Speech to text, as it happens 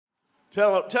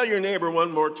Tell your neighbor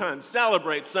one more time,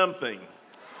 celebrate something.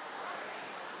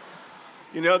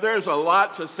 You know, there's a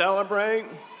lot to celebrate.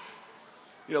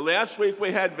 You know, last week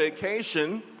we had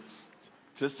vacation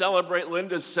to celebrate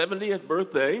Linda's 70th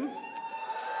birthday.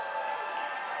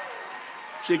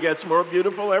 She gets more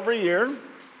beautiful every year.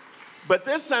 But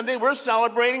this Sunday we're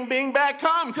celebrating being back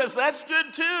home because that's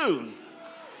good too.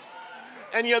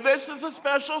 And you know, this is a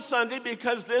special Sunday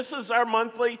because this is our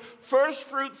monthly first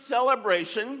fruit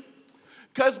celebration.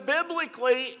 Because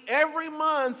biblically, every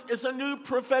month is a new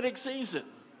prophetic season.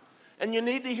 And you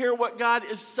need to hear what God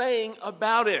is saying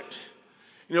about it.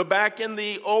 You know, back in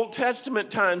the Old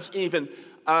Testament times even,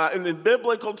 and in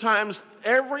biblical times,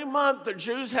 every month the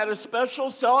Jews had a special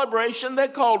celebration they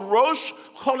called Rosh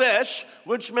Chodesh,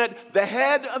 which meant the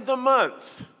head of the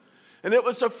month. And it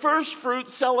was a first fruit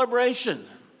celebration.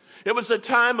 It was a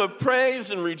time of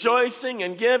praise and rejoicing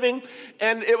and giving.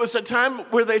 And it was a time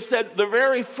where they said, the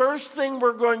very first thing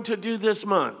we're going to do this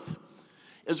month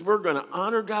is we're going to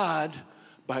honor God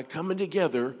by coming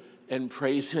together and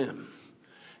praise Him.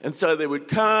 And so they would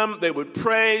come, they would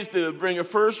praise, they would bring a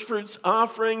first fruits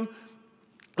offering.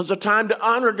 It was a time to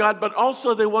honor God, but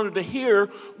also they wanted to hear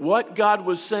what God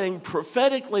was saying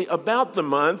prophetically about the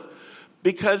month.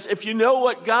 Because if you know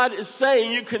what God is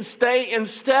saying, you can stay in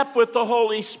step with the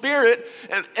Holy Spirit.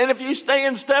 And if you stay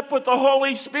in step with the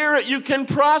Holy Spirit, you can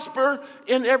prosper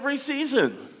in every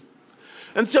season.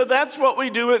 And so that's what we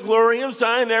do at Glory of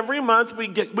Zion. Every month we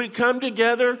come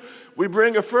together, we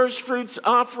bring a first fruits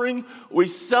offering, we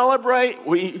celebrate,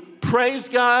 we praise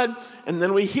God, and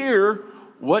then we hear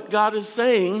what God is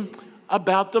saying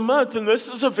about the month. And this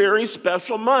is a very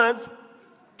special month.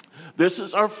 This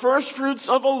is our first fruits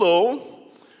of Elul.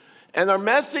 And our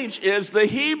message is the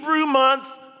Hebrew month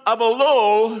of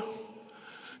Elul,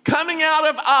 coming out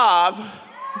of Av,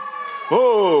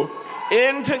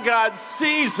 into God's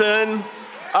season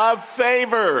of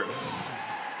favor.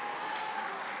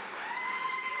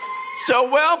 So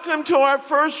welcome to our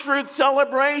first fruit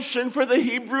celebration for the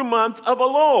Hebrew month of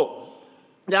Elul.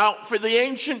 Now, for the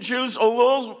ancient Jews,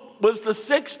 Elul was the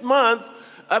 6th month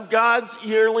of God's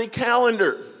yearly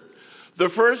calendar. The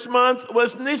first month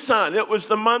was Nisan. It was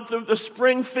the month of the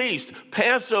spring feast,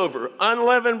 Passover,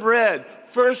 unleavened bread,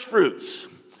 first fruits.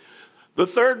 The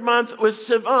third month was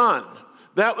Sivan.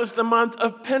 That was the month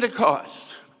of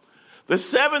Pentecost. The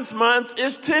 7th month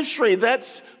is Tishri.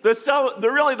 That's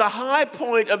really the high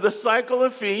point of the cycle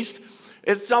of feast.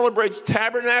 It celebrates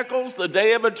Tabernacles, the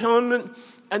Day of Atonement,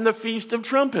 and the Feast of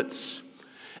Trumpets.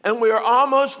 And we are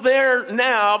almost there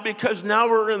now because now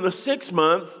we're in the 6th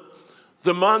month,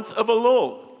 the month of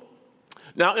Elul.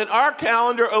 Now, in our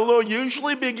calendar, Elul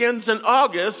usually begins in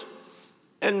August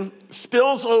and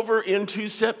spills over into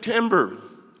September.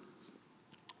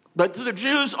 But to the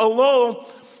Jews, Elul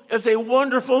is a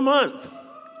wonderful month.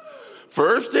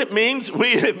 First, it means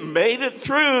we have made it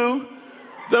through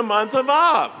the month of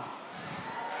Av.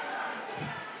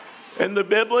 In the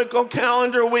biblical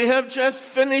calendar, we have just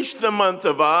finished the month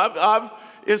of Av. Av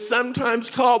is sometimes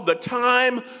called the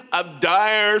time of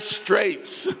dire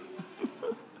straits.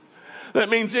 That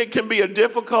means it can be a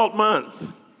difficult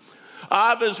month.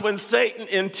 Av is when Satan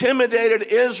intimidated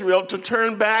Israel to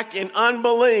turn back in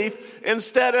unbelief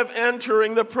instead of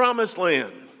entering the promised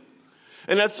land.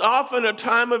 And it's often a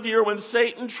time of year when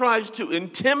Satan tries to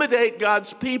intimidate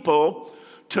God's people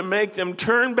to make them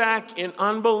turn back in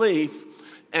unbelief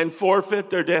and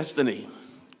forfeit their destiny.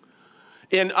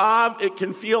 In Av, it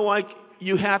can feel like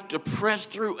you have to press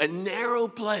through a narrow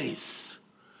place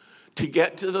to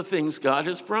get to the things God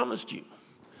has promised you.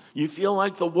 You feel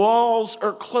like the walls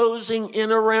are closing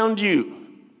in around you.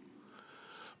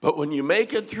 But when you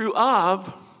make it through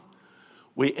Av,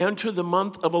 we enter the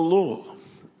month of Elul.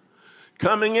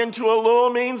 Coming into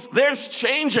Elul means there's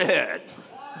change ahead.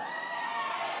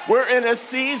 We're in a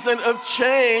season of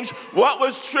change. What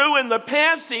was true in the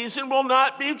past season will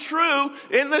not be true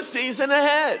in the season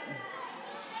ahead.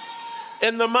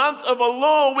 In the month of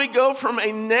Elul, we go from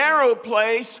a narrow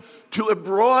place to a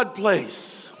broad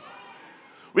place.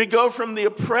 We go from the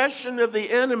oppression of the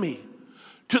enemy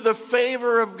to the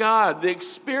favor of God, the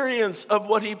experience of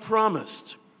what He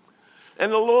promised.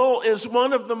 And Elul is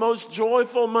one of the most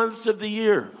joyful months of the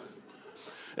year.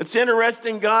 It's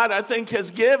interesting, God, I think, has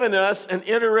given us an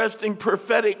interesting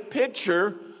prophetic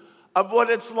picture of what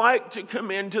it's like to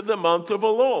come into the month of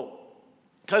Elul.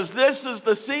 Because this is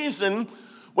the season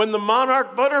when the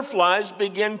monarch butterflies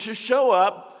begin to show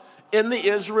up in the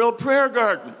Israel prayer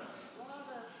garden.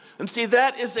 And see,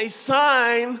 that is a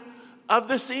sign of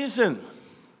the season.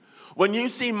 When you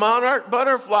see monarch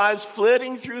butterflies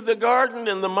flitting through the garden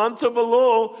in the month of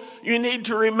Elul, you need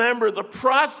to remember the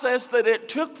process that it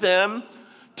took them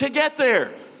to get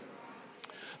there.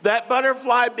 That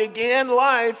butterfly began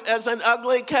life as an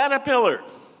ugly caterpillar.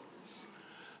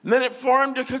 And then it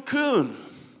formed a cocoon.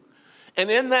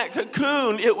 And in that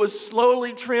cocoon, it was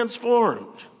slowly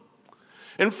transformed.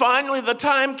 And finally, the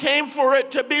time came for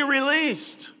it to be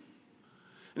released.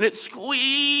 And it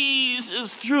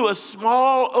squeezes through a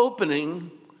small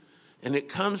opening, and it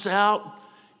comes out,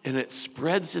 and it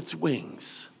spreads its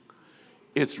wings.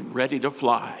 It's ready to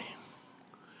fly.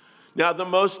 Now, the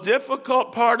most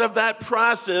difficult part of that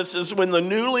process is when the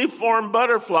newly formed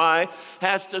butterfly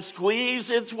has to squeeze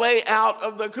its way out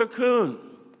of the cocoon.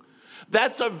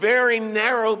 That's a very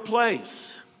narrow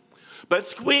place. But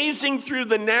squeezing through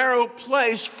the narrow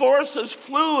place forces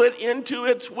fluid into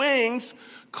its wings,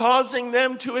 causing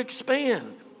them to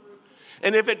expand.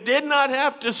 And if it did not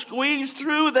have to squeeze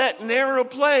through that narrow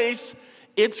place,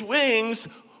 its wings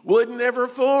would never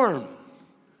form.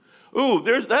 Ooh,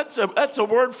 that's a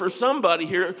word for somebody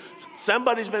here.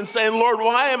 Somebody's been saying, Lord,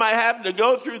 why am I having to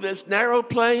go through this narrow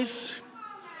place?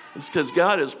 It's because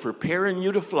God is preparing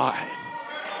you to fly.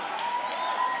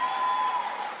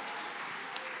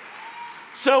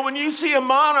 So when you see a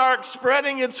monarch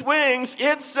spreading its wings,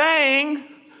 it's saying,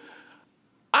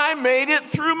 I made it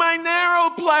through my narrow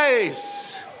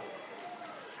place.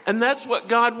 And that's what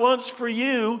God wants for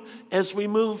you as we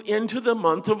move into the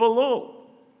month of Elul.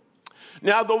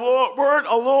 Now, the word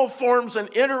Elul forms an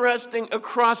interesting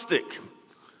acrostic.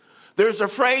 There's a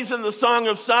phrase in the Song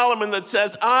of Solomon that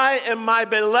says, I am my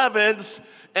beloved's,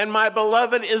 and my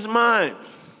beloved is mine.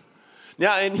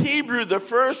 Now, in Hebrew, the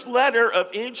first letter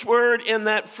of each word in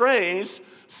that phrase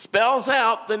spells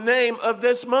out the name of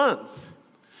this month.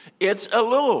 It's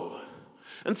Elul.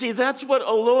 And see, that's what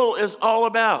Elul is all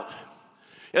about.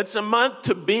 It's a month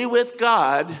to be with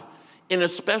God in a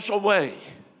special way.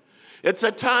 It's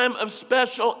a time of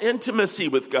special intimacy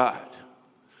with God.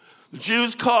 The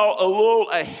Jews call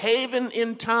Elul a haven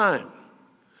in time.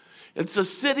 It's a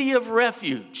city of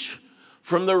refuge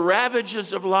from the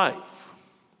ravages of life.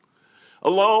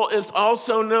 Elul is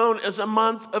also known as a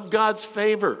month of God's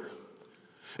favor.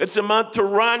 It's a month to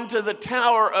run to the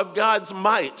tower of God's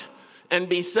might and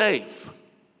be safe.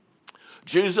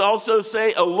 Jews also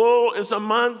say Elul is a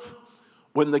month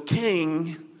when the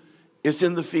king is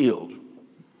in the field.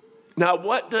 Now,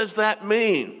 what does that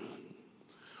mean?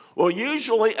 Well,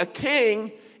 usually a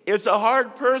king is a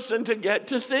hard person to get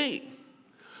to see.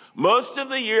 Most of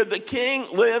the year, the king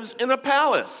lives in a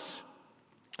palace.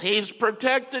 He's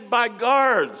protected by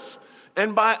guards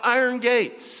and by iron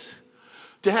gates.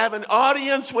 To have an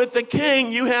audience with the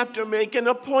king, you have to make an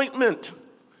appointment.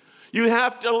 You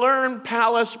have to learn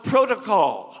palace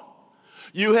protocol.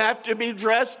 You have to be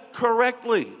dressed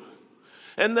correctly.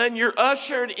 And then you're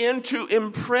ushered into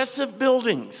impressive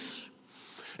buildings.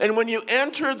 And when you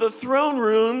enter the throne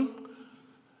room,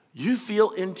 you feel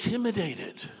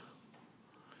intimidated.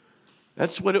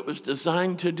 That's what it was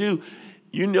designed to do.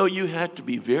 You know you have to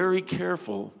be very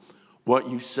careful what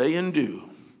you say and do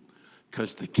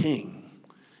because the king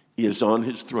is on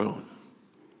his throne.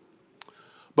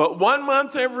 But 1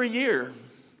 month every year,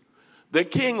 the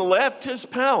king left his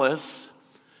palace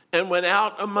and went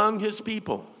out among his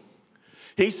people.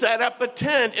 He set up a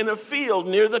tent in a field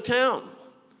near the town,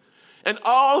 and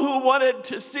all who wanted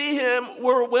to see him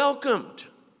were welcomed.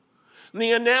 And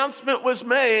the announcement was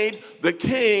made, the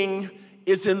king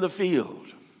is in the field.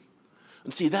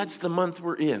 And see, that's the month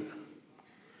we're in.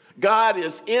 God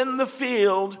is in the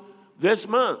field this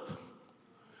month.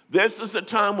 This is a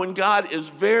time when God is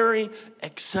very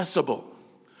accessible.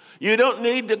 You don't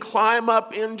need to climb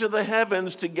up into the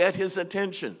heavens to get his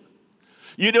attention.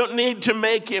 You don't need to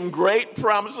make him great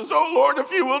promises. Oh, Lord,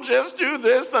 if you will just do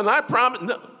this, then I promise.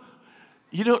 No.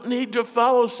 You don't need to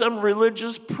follow some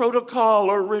religious protocol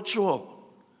or ritual.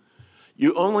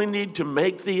 You only need to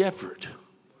make the effort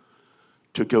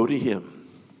to go to him.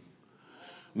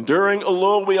 During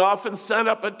Elul, we often set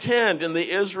up a tent in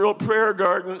the Israel prayer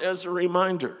garden as a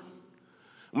reminder.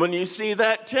 When you see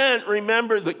that tent,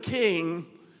 remember the king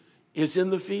is in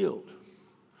the field.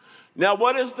 Now,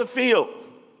 what is the field?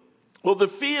 Well, the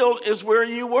field is where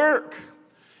you work.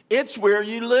 It's where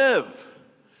you live.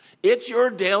 It's your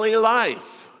daily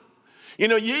life. You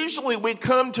know, usually we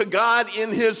come to God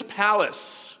in his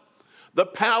palace. The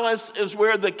palace is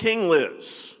where the king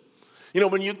lives. You know,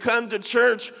 when you come to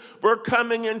church, we're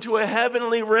coming into a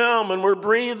heavenly realm and we're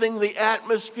breathing the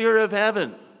atmosphere of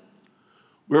heaven.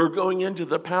 We're going into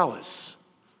the palace.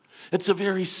 It's a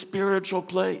very spiritual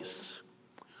place.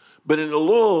 But in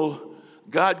Elul,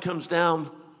 God comes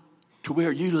down to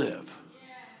where you live.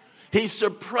 He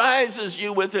surprises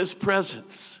you with his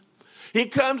presence. He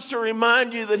comes to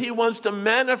remind you that he wants to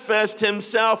manifest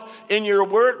himself in your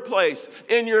workplace,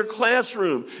 in your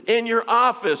classroom, in your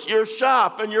office, your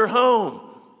shop, and your home.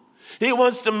 He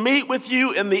wants to meet with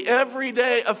you in the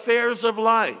everyday affairs of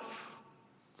life.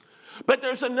 But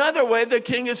there's another way the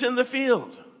king is in the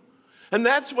field, and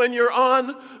that's when you're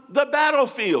on the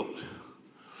battlefield,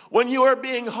 when you are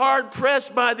being hard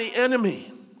pressed by the enemy,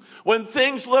 when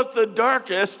things look the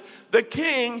darkest. The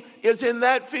king is in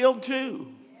that field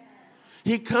too.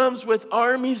 He comes with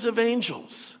armies of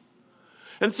angels.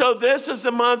 And so this is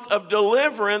a month of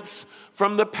deliverance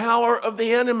from the power of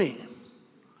the enemy.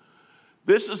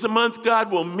 This is a month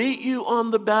God will meet you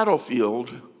on the battlefield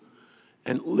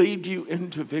and lead you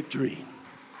into victory.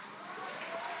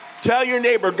 Tell your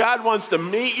neighbor, God wants to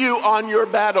meet you on your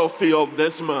battlefield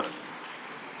this month.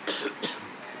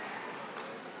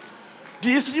 Do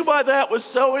you see why that was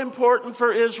so important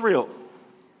for Israel?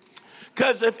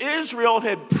 Because if Israel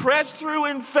had pressed through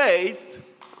in faith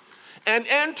and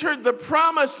entered the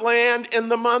promised land in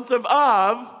the month of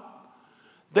Av,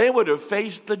 they would have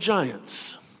faced the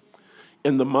giants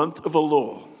in the month of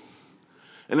Elul.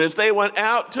 And as they went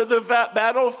out to the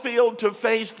battlefield to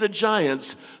face the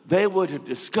giants, they would have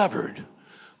discovered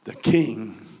the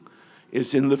king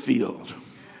is in the field.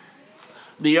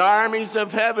 The armies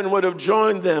of heaven would have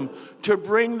joined them to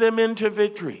bring them into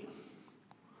victory.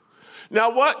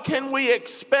 Now, what can we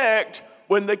expect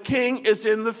when the king is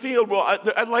in the field? Well,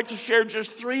 I'd like to share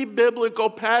just 3 biblical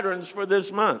patterns for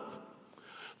this month.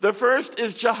 The first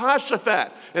is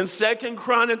Jehoshaphat in 2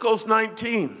 Chronicles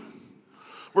 19.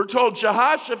 We're told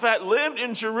Jehoshaphat lived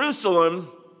in Jerusalem,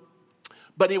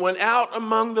 but he went out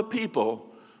among the people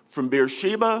from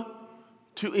Beersheba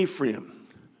to Ephraim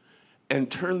and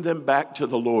turned them back to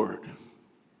the Lord. It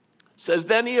says,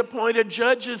 then he appointed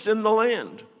judges in the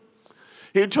land.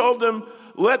 He told them,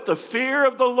 let the fear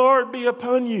of the Lord be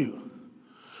upon you.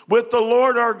 With the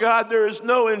Lord our God, there is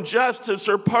no injustice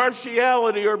or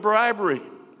partiality or bribery.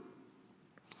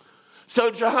 So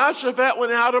Jehoshaphat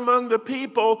went out among the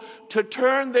people to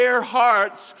turn their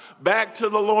hearts back to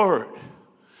the Lord.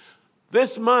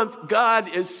 This month, God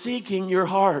is seeking your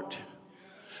heart.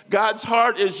 God's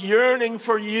heart is yearning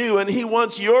for you, and he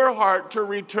wants your heart to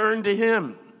return to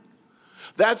him.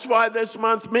 That's why this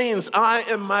month means I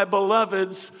am my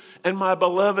beloved's, and my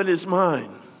beloved is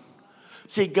mine.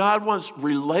 See, God wants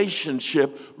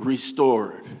relationship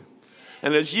restored.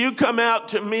 And as you come out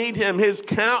to meet him, his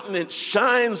countenance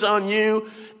shines on you,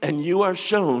 and you are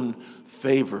shown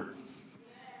favor.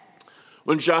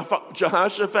 When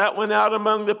Jehoshaphat went out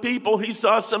among the people, he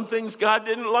saw some things God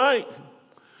didn't like.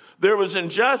 There was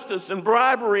injustice and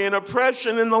bribery and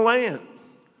oppression in the land.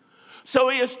 So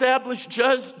he established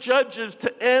judges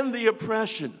to end the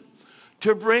oppression,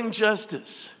 to bring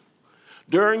justice.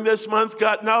 During this month,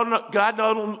 God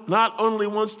not only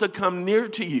wants to come near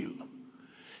to you,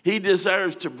 he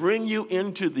desires to bring you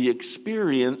into the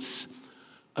experience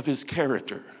of his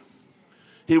character.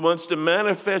 He wants to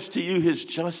manifest to you his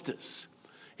justice,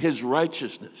 his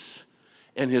righteousness,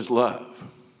 and his love.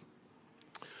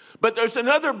 But there's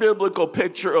another biblical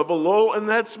picture of Elul, and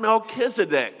that's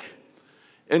Melchizedek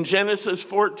in Genesis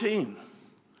 14.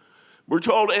 We're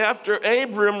told after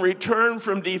Abram returned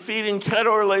from defeating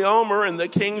Kedorlaomer and the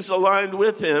kings aligned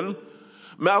with him,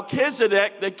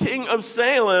 Melchizedek, the king of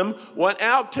Salem, went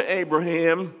out to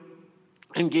Abraham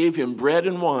and gave him bread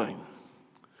and wine.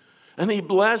 And he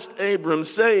blessed Abram,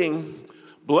 saying,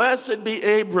 "Blessed be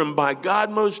Abram by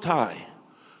God Most High,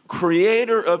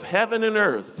 creator of heaven and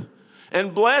earth.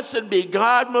 And blessed be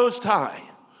God Most High,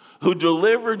 who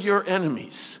delivered your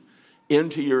enemies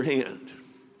into your hand."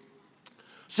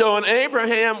 So when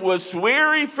Abraham was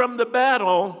weary from the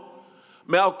battle,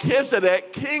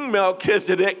 King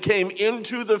Melchizedek came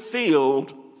into the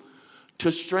field to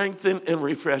strengthen and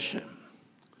refresh him.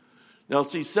 Now,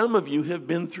 see, some of you have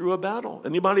been through a battle.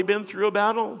 Anybody been through a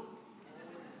battle?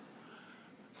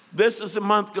 This is a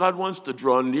month God wants to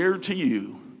draw near to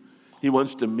you. He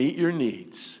wants to meet your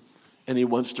needs, and he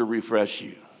wants to refresh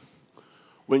you.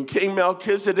 When King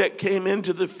Melchizedek came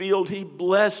into the field, he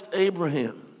blessed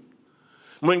Abraham.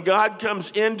 When God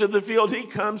comes into the field, he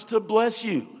comes to bless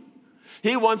you.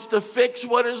 He wants to fix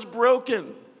what is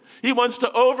broken. He wants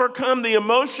to overcome the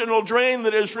emotional drain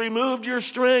that has removed your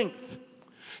strength.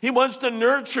 He wants to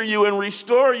nurture you and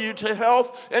restore you to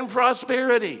health and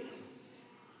prosperity.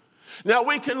 Now,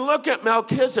 we can look at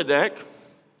Melchizedek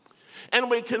and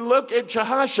we can look at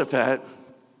Jehoshaphat,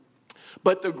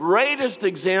 but the greatest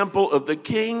example of the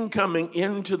king coming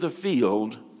into the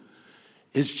field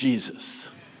is Jesus.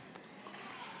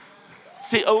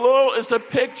 See, Elul is a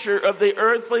picture of the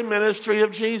earthly ministry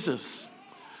of Jesus.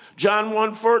 John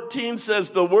 1:14 says,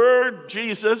 the Word,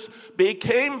 Jesus,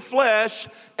 became flesh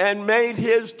and made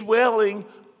his dwelling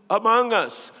among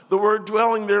us. The word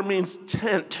dwelling there means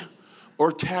tent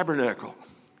or tabernacle.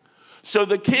 So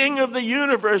the King of the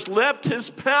universe left his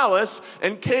palace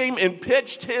and came and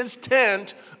pitched his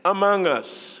tent among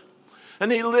us.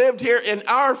 And he lived here in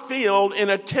our field in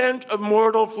a tent of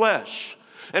mortal flesh.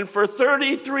 And for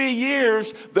 33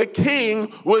 years, the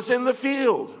King was in the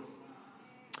field.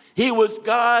 He was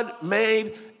God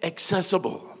made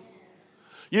accessible.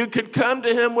 You could come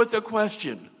to him with a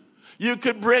question. You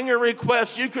could bring a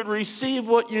request. You could receive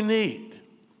what you need.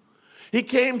 He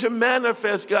came to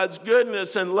manifest God's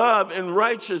goodness and love and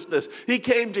righteousness. He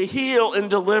came to heal and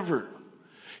deliver.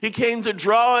 He came to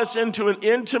draw us into an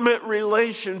intimate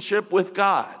relationship with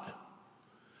God.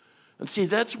 And see,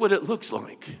 that's what it looks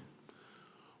like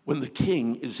when the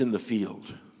King is in the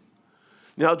field.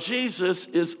 Now, Jesus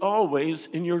is always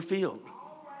in your field.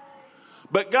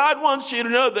 But God wants you to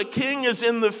know the King is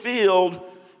in the field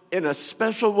in a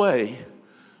special way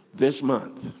this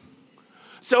month.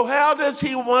 So how does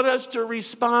he want us to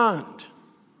respond?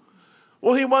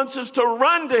 Well, he wants us to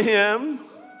run to him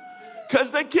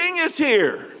because the King is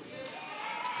here.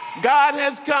 God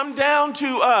has come down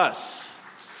to us.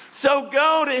 So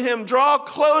go to him, draw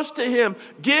close to him,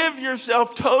 give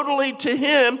yourself totally to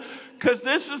him, because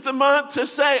this is the month to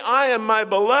say, I am my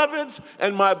beloved's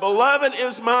and my beloved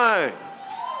is mine.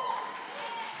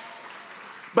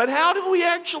 But how do we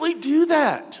actually do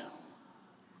that?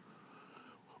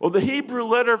 Well, the Hebrew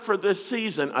letter for this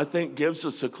season, I think, gives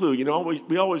us a clue. You know,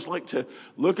 we always like to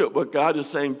look at what God is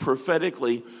saying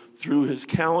prophetically through his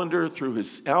calendar, through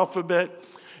his alphabet.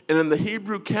 And in the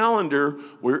Hebrew calendar,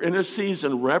 we're in a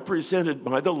season represented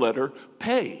by the letter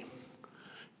Pei.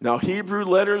 Now, Hebrew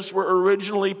letters were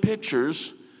originally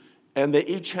pictures, and they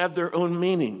each have their own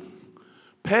meaning.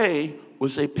 Pei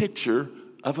was a picture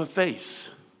of a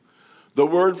face. The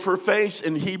word for face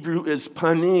in Hebrew is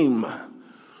panim,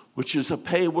 which is a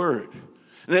Pei word.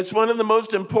 And it's one of the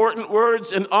most important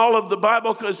words in all of the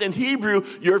Bible, because in Hebrew,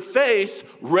 your face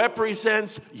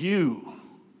represents you.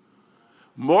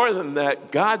 More than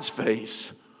that, God's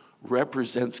face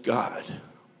represents God.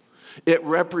 It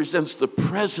represents the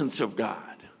presence of God.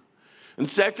 In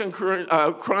 2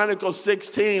 Chronicles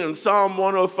 16 and Psalm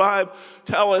 105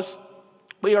 tell us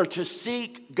we are to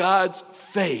seek God's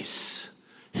face,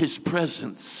 his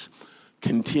presence,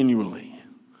 continually.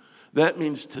 That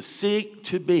means to seek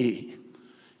to be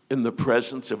in the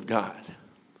presence of God.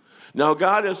 Now,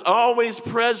 God is always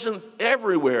present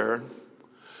everywhere,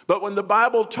 but when the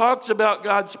Bible talks about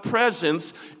God's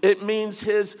presence, it means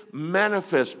his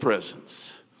manifest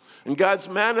presence. And God's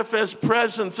manifest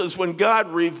presence is when God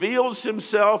reveals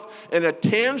himself in a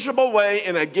tangible way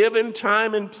in a given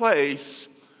time and place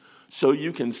so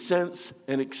you can sense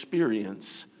and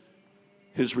experience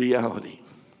his reality.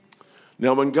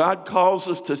 Now, when God calls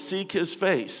us to seek his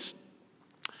face,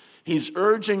 he's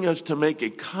urging us to make a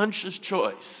conscious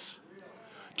choice,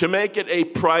 to make it a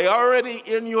priority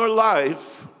in your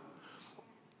life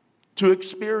to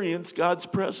experience God's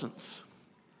presence.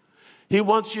 He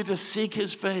wants you to seek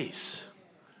his face.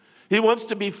 He wants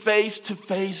to be face to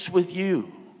face with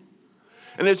you.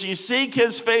 And as you seek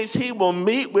his face, he will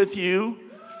meet with you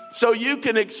so you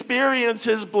can experience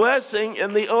his blessing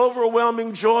and the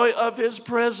overwhelming joy of his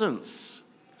presence.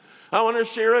 I want to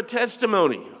share a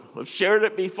testimony. I've shared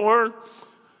it before.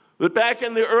 But back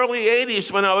in the early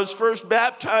 80s, when I was first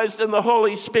baptized in the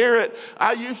Holy Spirit,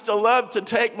 I used to love to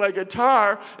take my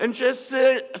guitar and just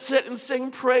sit and sing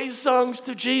praise songs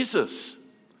to Jesus.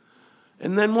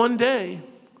 And then one day,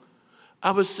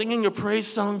 I was singing a praise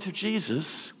song to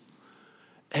Jesus,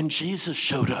 and Jesus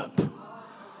showed up.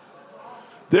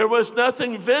 There was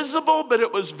nothing visible, but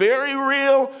it was very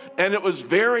real, and it was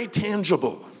very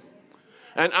tangible.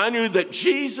 And I knew that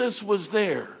Jesus was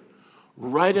there,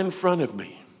 right in front of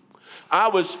me. I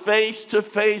was face to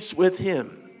face with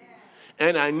him,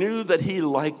 and I knew that he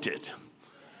liked it,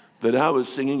 that I was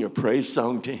singing a praise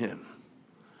song to him.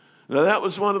 Now, that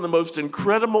was one of the most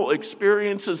incredible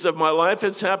experiences of my life.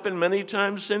 It's happened many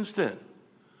times since then.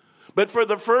 But for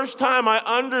the first time, I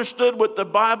understood what the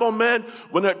Bible meant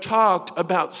when it talked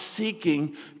about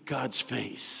seeking God's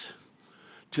face,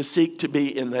 to seek to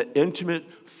be in that intimate,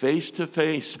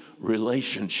 face-to-face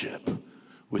relationship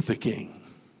with the King.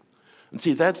 And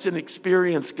see, that's an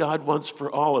experience God wants for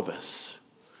all of us.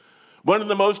 One of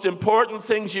the most important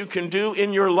things you can do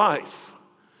in your life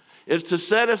is to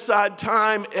set aside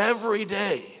time every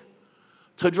day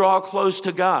to draw close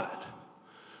to God.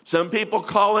 Some people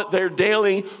call it their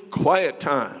daily quiet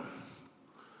time.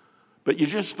 But you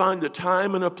just find a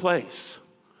time and a place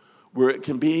where it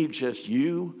can be just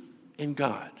you and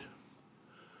God.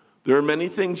 There are many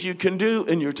things you can do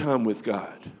in your time with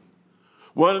God.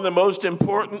 One of the most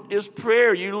important is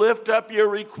prayer. You lift up your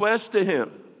request to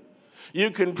him. You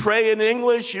can pray in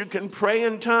English, you can pray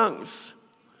in tongues.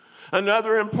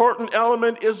 Another important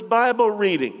element is Bible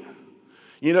reading.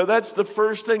 You know, that's the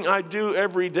first thing I do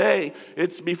every day.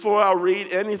 It's before I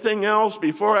read anything else,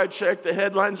 before I check the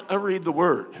headlines, I read the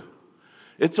Word.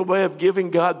 It's a way of giving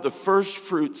God the first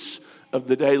fruits of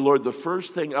the day. Lord, the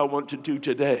first thing I want to do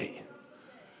today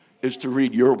is to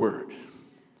read your Word.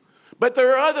 But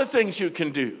there are other things you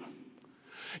can do.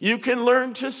 You can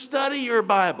learn to study your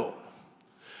Bible.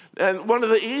 And one of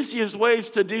the easiest ways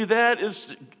to do that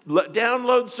is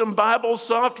download some Bible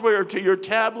software to your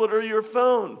tablet or your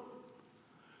phone.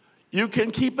 You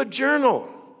can keep a journal.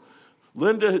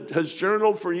 Linda has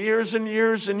journaled for years and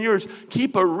years and years.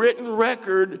 Keep a written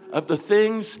record of the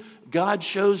things God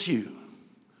shows you.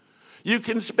 You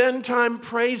can spend time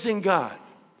praising God.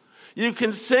 You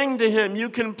can sing to him. You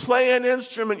can play an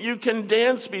instrument. You can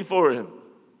dance before him.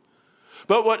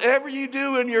 But whatever you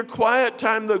do in your quiet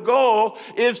time, the goal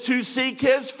is to seek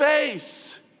his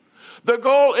face. The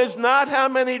goal is not how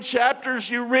many chapters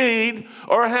you read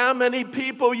or how many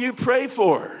people you pray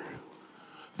for.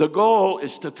 The goal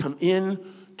is to come in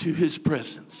to his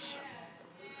presence.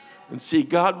 And see,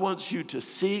 God wants you to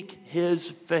seek his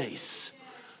face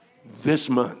this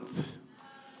month.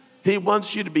 He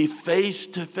wants you to be face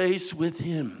to face with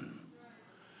him.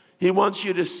 He wants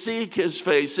you to seek his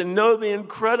face and know the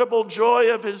incredible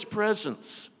joy of his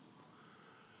presence.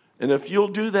 And if you'll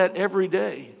do that every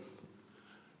day,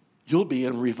 you'll be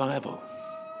in revival.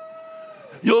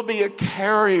 You'll be a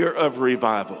carrier of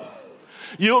revival.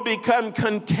 You'll become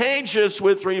contagious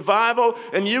with revival,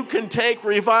 and you can take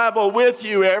revival with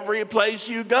you every place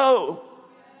you go.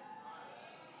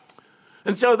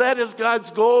 And so that is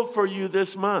God's goal for you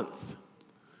this month.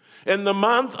 In the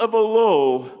month of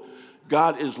Elul,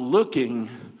 God is looking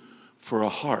for a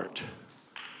heart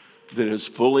that is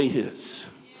fully his.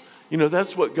 You know,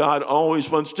 that's what God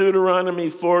always wants. Deuteronomy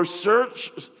 4, search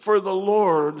for the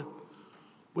Lord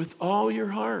with all your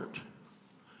heart.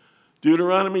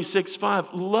 Deuteronomy 6:5,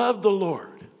 love the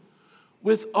Lord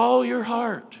with all your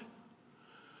heart.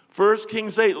 1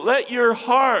 Kings 8, let your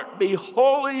heart be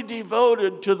wholly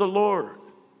devoted to the Lord.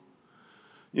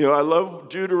 You know, I love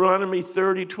Deuteronomy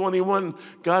 30:21.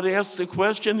 God asks a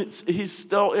question. He's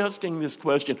still asking this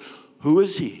question. Who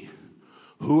is he?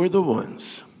 Who are the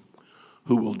ones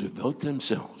who will devote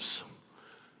themselves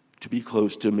to be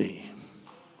close to me?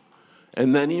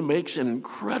 And then he makes an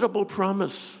incredible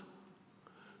promise.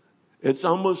 It's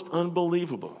almost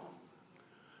unbelievable.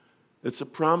 It's a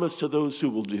promise to those who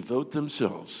will devote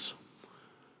themselves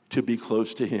to be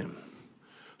close to him.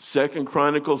 2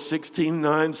 Chronicles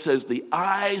 16:9 says, the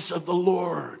eyes of the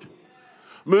Lord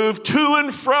move to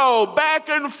and fro, back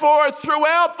and forth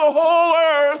throughout the whole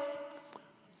earth,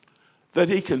 that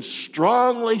he can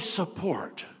strongly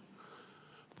support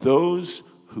those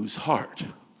whose heart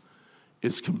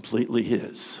is completely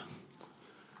his.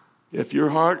 If your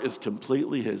heart is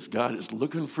completely his, God is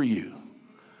looking for you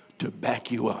to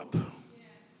back you up.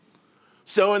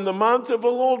 So in the month of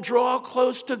Elul, draw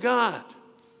close to God.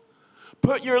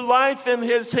 Put your life in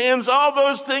his hands. All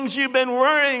those things you've been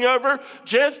worrying over,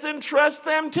 just entrust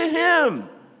them to him.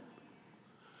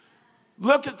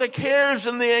 Look at the cares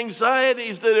and the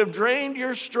anxieties that have drained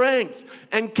your strength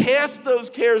and cast those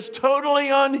cares totally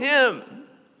on him.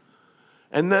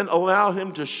 And then allow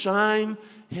him to shine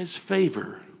his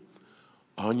favor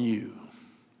on you.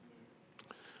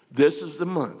 This is the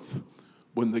month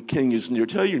when the king is near.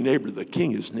 Tell your neighbor, the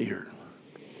king is near.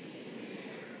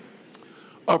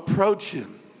 Approach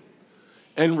him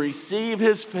and receive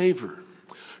his favor.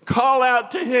 Call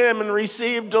out to him and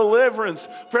receive deliverance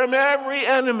from every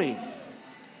enemy.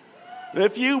 And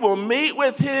if you will meet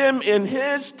with him in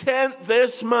his tent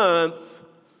this month,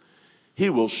 he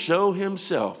will show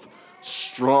himself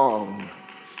strong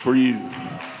for you.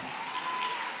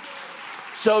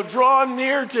 So draw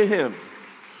near to him.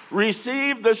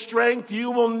 Receive the strength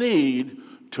you will need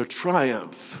to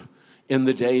triumph in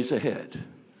the days ahead.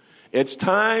 It's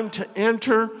time to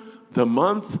enter the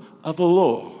month of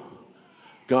Elul.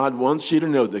 God wants you to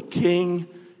know the King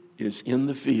is in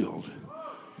the field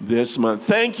this month.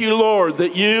 Thank you, Lord,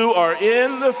 that you are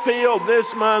in the field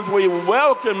this month. We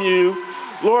welcome you.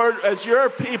 Lord, as your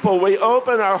people, we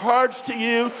open our hearts to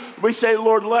you. We say,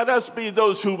 Lord, let us be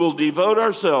those who will devote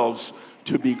ourselves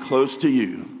to be close to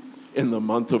you in the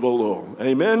month of Elul.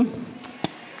 Amen.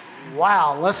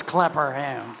 Wow, let's clap our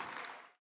hands.